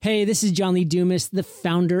Hey, this is John Lee Dumas, the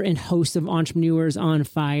founder and host of Entrepreneurs on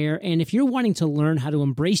Fire. And if you're wanting to learn how to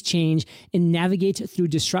embrace change and navigate through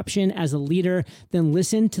disruption as a leader, then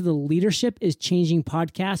listen to the Leadership is Changing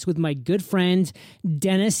podcast with my good friend,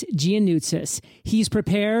 Dennis Giannoutzis. He's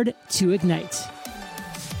prepared to ignite.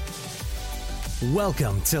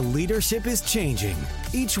 Welcome to Leadership is Changing.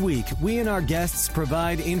 Each week, we and our guests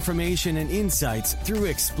provide information and insights through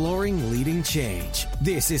exploring leading change.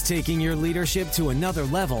 This is taking your leadership to another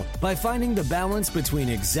level by finding the balance between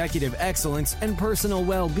executive excellence and personal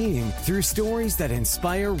well-being through stories that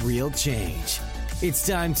inspire real change. It's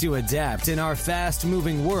time to adapt in our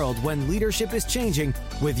fast-moving world when leadership is changing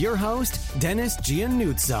with your host, Dennis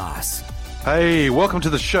Giannoutzis. Hey, welcome to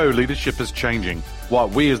the show, Leadership is Changing. What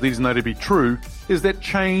we as leaders know to be true is that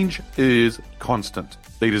change is constant.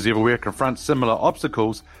 Leaders everywhere confront similar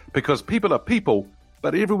obstacles because people are people,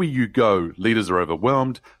 but everywhere you go, leaders are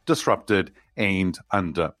overwhelmed, disrupted, and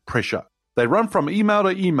under pressure. They run from email to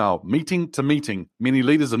email, meeting to meeting. Many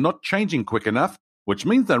leaders are not changing quick enough, which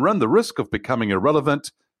means they run the risk of becoming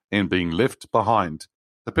irrelevant and being left behind.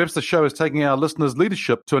 The purpose of the show is taking our listeners'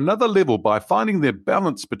 leadership to another level by finding their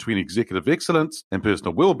balance between executive excellence and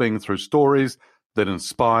personal well-being through stories that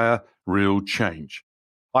inspire real change.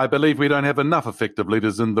 I believe we don't have enough effective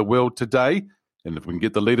leaders in the world today, and if we can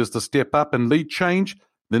get the leaders to step up and lead change,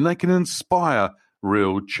 then they can inspire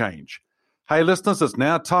real change. Hey listeners, it's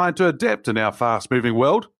now time to adapt in our fast-moving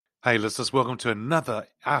world. Hey listeners, welcome to another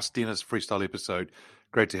Ask Dennis Freestyle episode.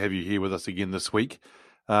 Great to have you here with us again this week.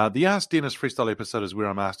 The Ask Dennis Freestyle episode is where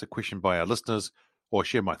I'm asked a question by our listeners or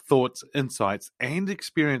share my thoughts, insights, and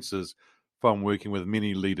experiences from working with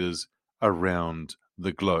many leaders around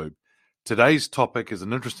the globe. Today's topic is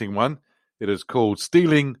an interesting one. It is called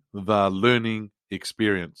Stealing the Learning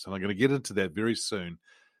Experience. And I'm going to get into that very soon.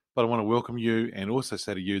 But I want to welcome you and also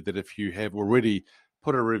say to you that if you have already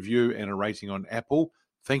put a review and a rating on Apple,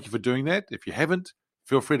 thank you for doing that. If you haven't,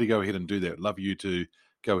 feel free to go ahead and do that. I'd love you to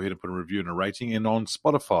go ahead and put a review and a rating. And on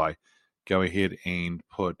Spotify, go ahead and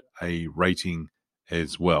put a rating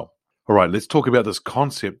as well. All right, let's talk about this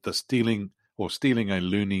concept, the stealing a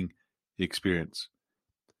learning experience.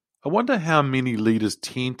 I wonder how many leaders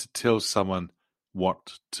tend to tell someone what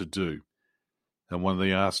to do. And one of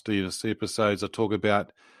the Ask Dennis episodes, I talk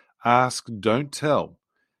about ask, don't tell.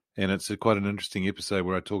 And it's quite an interesting episode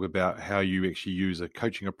where I talk about how you actually use a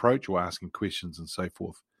coaching approach or asking questions and so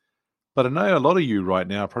forth. But I know a lot of you right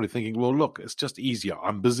now are probably thinking, well, look, it's just easier.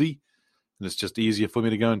 I'm busy, and it's just easier for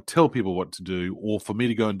me to go and tell people what to do or for me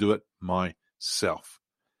to go and do it myself.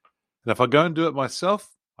 And if I go and do it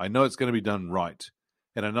myself, I know it's going to be done right.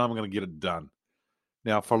 And I know I'm going to get it done.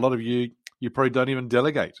 Now, for a lot of you, you probably don't even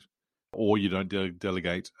delegate or you don't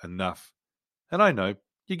delegate enough. And I know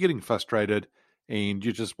you're getting frustrated and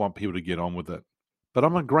you just want people to get on with it. But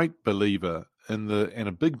I'm a great believer and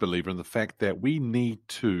a big believer in the fact that we need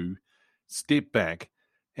to step back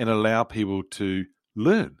and allow people to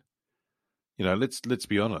learn. You know, let's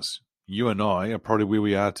be honest. You and I are probably where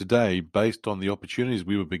we are today based on the opportunities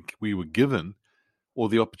we were given or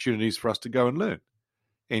the opportunities for us to go and learn.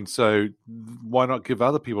 And so why not give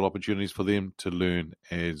other people opportunities for them to learn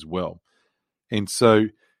as well? And so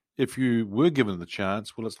if you were given the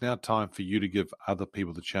chance, well, it's now time for you to give other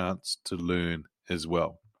people the chance to learn as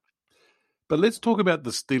well. But let's talk about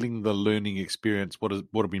the stealing the learning experience. What do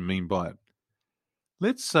we mean by it?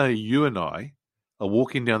 Let's say you and I are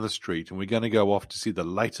walking down the street and we're going to go off to see the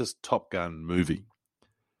latest Top Gun movie.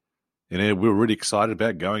 And we're really excited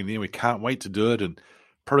about going there. We can't wait to do it, and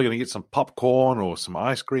probably going to get some popcorn or some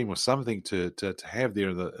ice cream or something to have there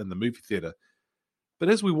in the movie theater. But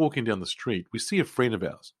as we're walking down the street, we see a friend of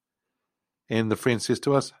ours. And the friend says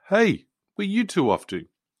to us, hey, where you two off to?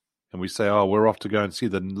 And we say, oh, we're off to go and see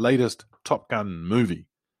the latest Top Gun movie.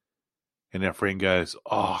 And our friend goes,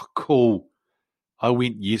 oh, cool. I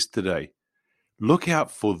went yesterday. Look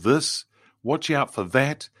out for this. Watch out for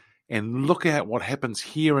that. And look at what happens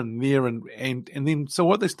here and there. And then, so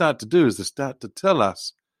what they start to do is they start to tell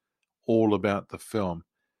us all about the film.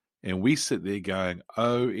 And we sit there going,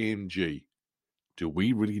 OMG, do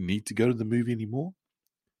we really need to go to the movie anymore?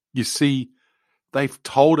 You see, they've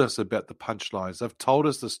told us about the punchlines. They've told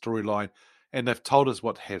us the storyline. And they've told us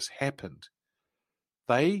what has happened.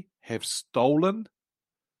 They have stolen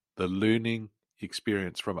the learning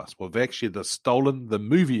experience from us. Well, they've stolen the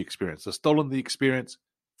movie experience. They've stolen the experience.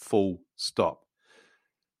 Full stop.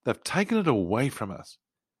 They've taken it away from us.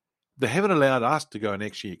 They haven't allowed us to go and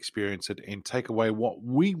actually experience it and take away what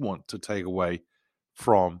we want to take away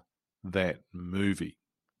from that movie.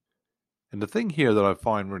 And the thing here that I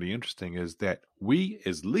find really interesting is that we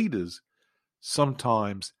as leaders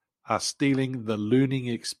sometimes are stealing the learning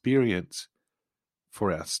experience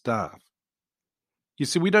for our staff. You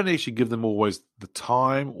see, we don't actually give them always the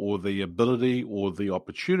time or the ability or the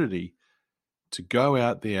opportunity to go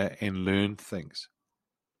out there and learn things.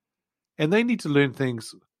 And they need to learn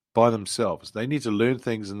things by themselves. They need to learn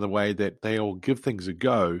things in the way that they'll give things a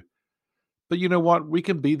go. But you know what? We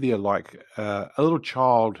can be there like a little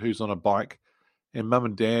child who's on a bike and mum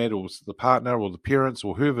and dad or the partner or the parents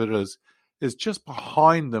or whoever it is just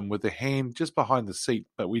behind them with their hand just behind the seat,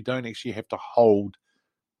 but we don't actually have to hold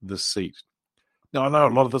the seat. Now, I know a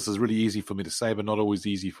lot of this is really easy for me to say, but not always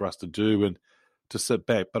easy for us to do and to sit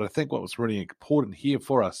back. But I think what was really important here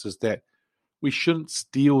for us is that we shouldn't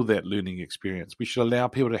steal that learning experience. We should allow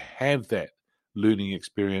people to have that learning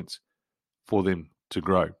experience for them to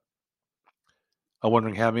grow. I'm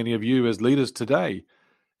wondering how many of you as leaders today,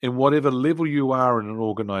 in whatever level you are in an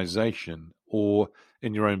organization or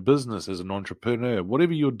in your own business as an entrepreneur,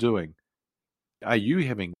 whatever you're doing, are you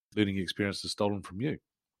having learning experiences stolen from you?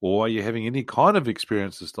 Or are you having any kind of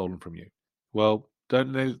experiences stolen from you? Well,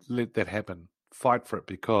 don't let that happen. Fight for it,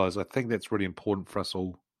 because I think that's really important for us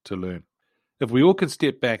all to learn. If we all can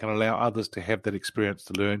step back and allow others to have that experience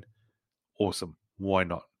to learn, awesome. Why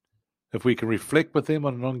not? If we can reflect with them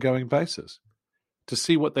on an ongoing basis to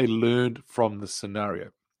see what they learned from the scenario.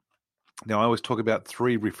 Now, I always talk about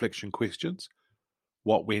 3 reflection questions.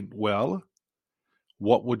 What went well?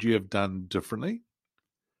 What would you have done differently?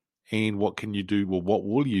 And what can you do, or what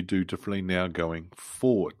will you do differently now going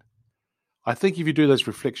forward? I think if you do those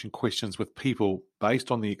reflection questions with people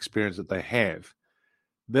based on the experience that they have,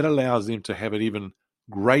 that allows them to have an even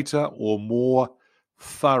greater or more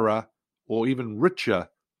thorough or even richer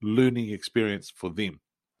learning experience for them.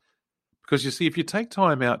 Because you see, if you take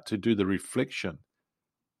time out to do the reflection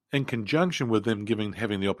in conjunction with them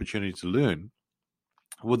having the opportunity to learn,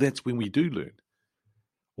 well, that's when we do learn.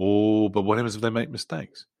 Oh, but what happens if they make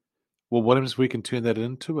mistakes? Well, what happens if we can turn that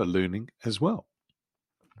into a learning as well?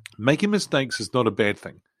 Making mistakes is not a bad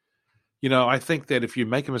thing. You know, I think that if you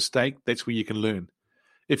make a mistake, that's where you can learn.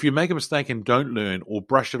 If you make a mistake and don't learn or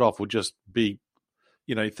brush it off or just be,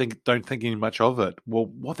 don't think any much of it, well,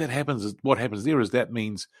 what happens there is that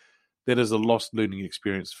means that is a lost learning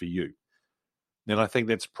experience for you. And I think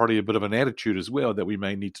that's probably a bit of an attitude as well that we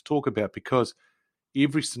may need to talk about, because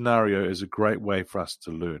every scenario is a great way for us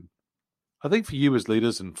to learn. I think for you as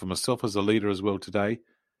leaders, and for myself as a leader as well today,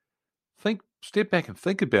 step back and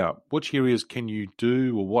think about which areas can you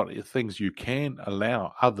do, or what things you can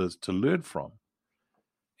allow others to learn from,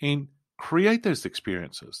 and create those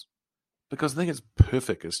experiences, because I think it's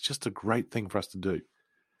perfect. It's just a great thing for us to do.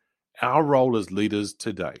 Our role as leaders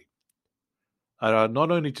today are not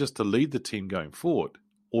only just to lead the team going forward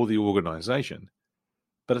or the organization,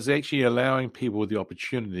 but it's actually allowing people the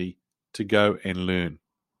opportunity to go and learn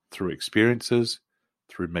through experiences,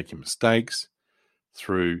 through making mistakes,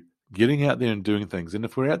 through getting out there and doing things. And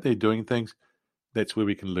if we're out there doing things, that's where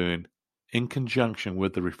we can learn in conjunction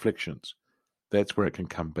with the reflections. That's where it can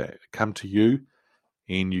come to you,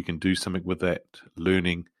 and you can do something with that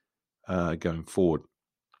learning going forward.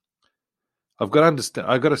 I've got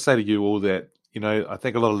to say to you all that, I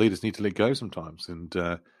think a lot of leaders need to let go sometimes. And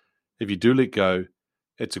if you do let go,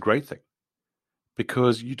 it's a great thing,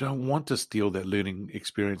 because you don't want to steal that learning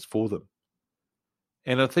experience for them.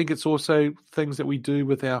 And I think it's also things that we do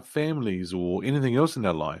with our families or anything else in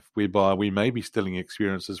our life, whereby we may be stealing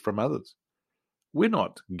experiences from others. We're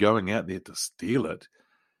not going out there to steal it.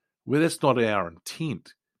 That's not our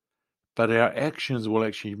intent. But our actions will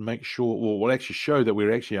actually will actually show that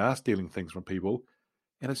we actually are stealing things from people.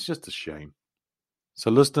 And it's just a shame.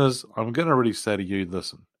 So listeners, I'm going to really say to you,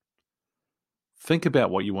 listen, think about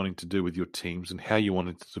what you're wanting to do with your teams and how you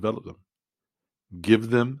wanted to develop them. Give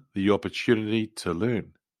them the opportunity to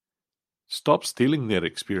learn. Stop stealing that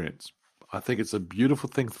experience. I think it's a beautiful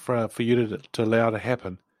thing for you to allow to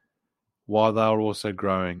happen while they are also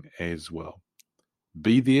growing as well.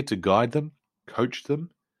 Be there to guide them, coach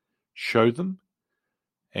them, show them,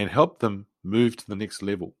 and help them move to the next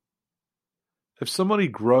level. If somebody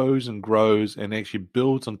grows and grows and actually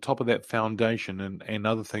builds on top of that foundation and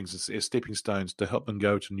other things as stepping stones to help them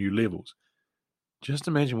go to new levels, just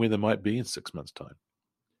imagine where they might be in 6 months' time.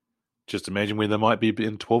 Just imagine where they might be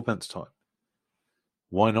in 12 months' time.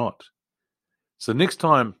 Why not? So next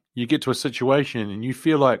time you get to a situation and you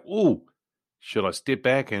feel like, oh, should I step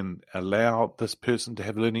back and allow this person to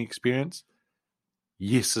have a learning experience?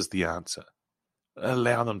 Yes is the answer.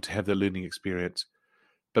 Allow them to have their learning experience,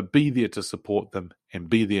 but be there to support them and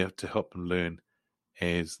be there to help them learn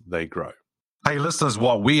as they grow. Hey listeners,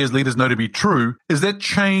 what we as leaders know to be true is that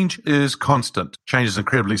change is constant. Change is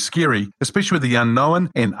incredibly scary, especially with the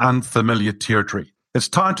unknown and unfamiliar territory. It's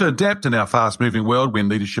time to adapt in our fast-moving world when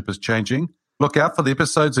leadership is changing. Look out for the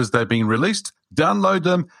episodes as they're being released. Download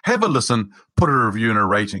them, have a listen, put a review and a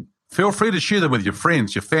rating. Feel free to share them with your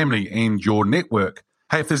friends, your family, and your network.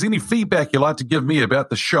 Hey, if there's any feedback you'd like to give me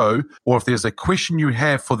about the show, or if there's a question you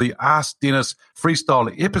have for the Ask Dennis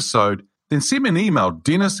Freestyle episode, then send me an email,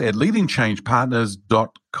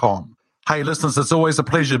 dennis@leadingchangepartners.com. Hey, listeners, it's always a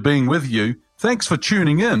pleasure being with you. Thanks for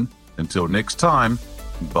tuning in. Until next time,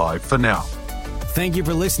 bye for now. Thank you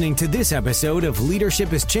for listening to this episode of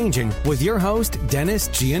Leadership is Changing with your host, Dennis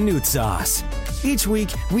Giannoutsas. Each week,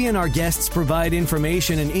 we and our guests provide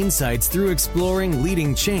information and insights through exploring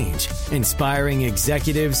leading change, inspiring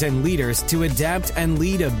executives and leaders to adapt and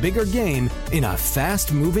lead a bigger game in a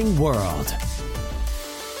fast-moving world.